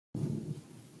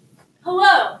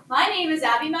Hello, my name is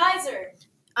Abby Miser.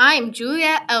 I'm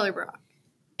Juliet Ellerbrock.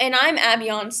 And I'm Abby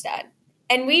Onstad.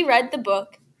 And we read the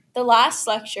book, The Last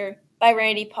Lecture by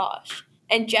Randy Pausch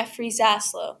and Jeffrey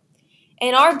Zaslow.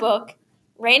 In our book,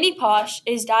 Randy Pausch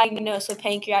is diagnosed with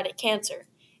pancreatic cancer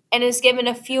and is given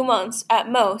a few months at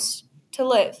most to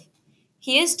live.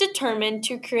 He is determined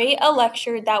to create a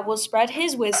lecture that will spread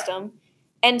his wisdom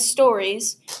and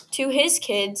stories to his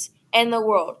kids and the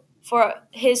world for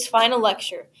his final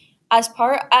lecture as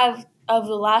part of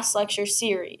the Last Lecture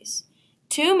series.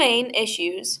 Two main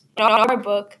issues in our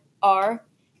book are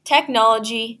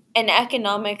technology and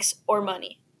economics or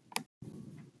money.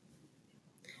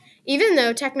 Even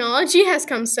though technology has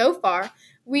come so far,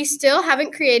 we still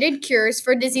haven't created cures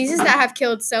for diseases that have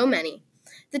killed so many.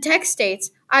 The text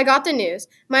states, "I got the news.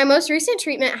 My most recent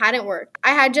treatment hadn't worked. I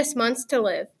had just months to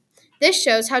live." This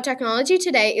shows how technology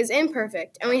today is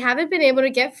imperfect, and we haven't been able to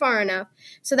get far enough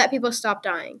so that people stop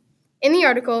dying. In the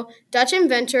article, Dutch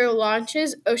inventor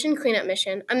launches ocean cleanup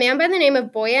mission. A man by the name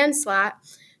of Boyan Slat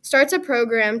starts a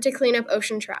program to clean up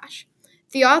ocean trash.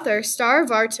 The author, Star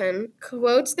Vartan,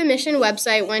 quotes the mission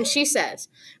website when she says,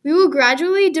 "We will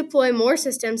gradually deploy more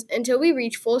systems until we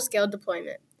reach full-scale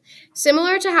deployment."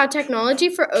 Similar to how technology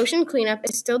for ocean cleanup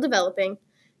is still developing,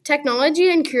 technology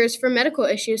and cures for medical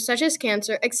issues such as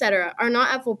cancer, etc., are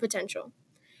not at full potential.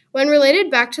 When related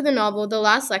back to the novel The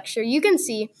Last Lecture, you can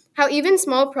see how even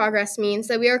small progress means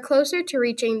that we are closer to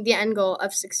reaching the end goal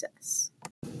of success.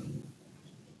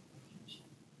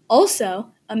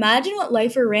 Also, imagine what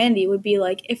life for Randy would be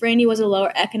like if Randy was a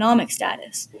lower economic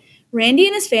status. Randy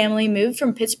and his family moved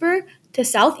from Pittsburgh to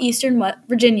southeastern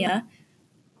Virginia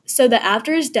so that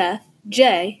after his death,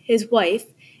 Jay, his wife,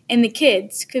 and the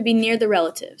kids could be near the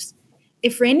relatives.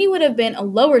 If Randy would have been a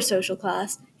lower social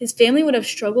class, his family would have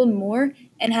struggled more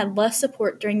and had less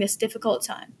support during this difficult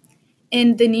time.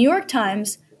 In the New York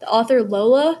Times, the author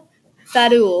Lola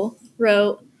Fadul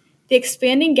wrote, "The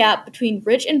expanding gap between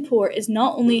rich and poor is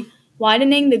not only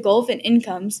widening the gulf in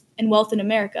incomes and wealth in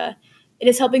America, it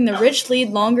is helping the rich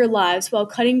lead longer lives while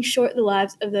cutting short the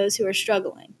lives of those who are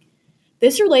struggling."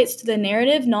 This relates to the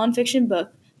narrative nonfiction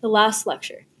book, The Last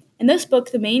Lecture. In this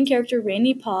book, the main character,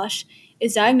 Randy Pausch,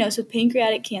 is diagnosed with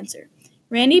pancreatic cancer.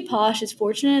 Randy Pausch is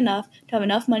fortunate enough to have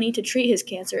enough money to treat his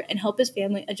cancer and help his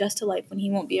family adjust to life when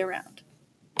he won't be around.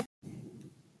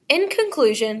 In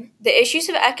conclusion, the issues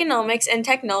of economics and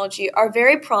technology are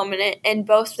very prominent in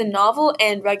both the novel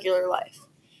and regular life.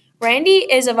 Randy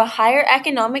is of a higher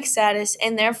economic status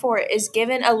and therefore is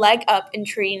given a leg up in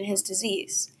treating his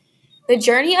disease. The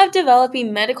journey of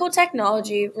developing medical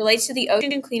technology relates to the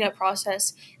ocean cleanup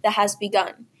process that has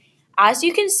begun. As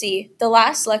you can see, The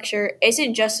Last Lecture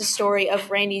isn't just a story of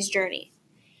Randy's journey.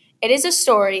 It is a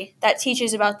story that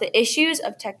teaches about the issues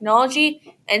of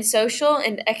technology and social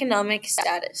and economic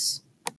status.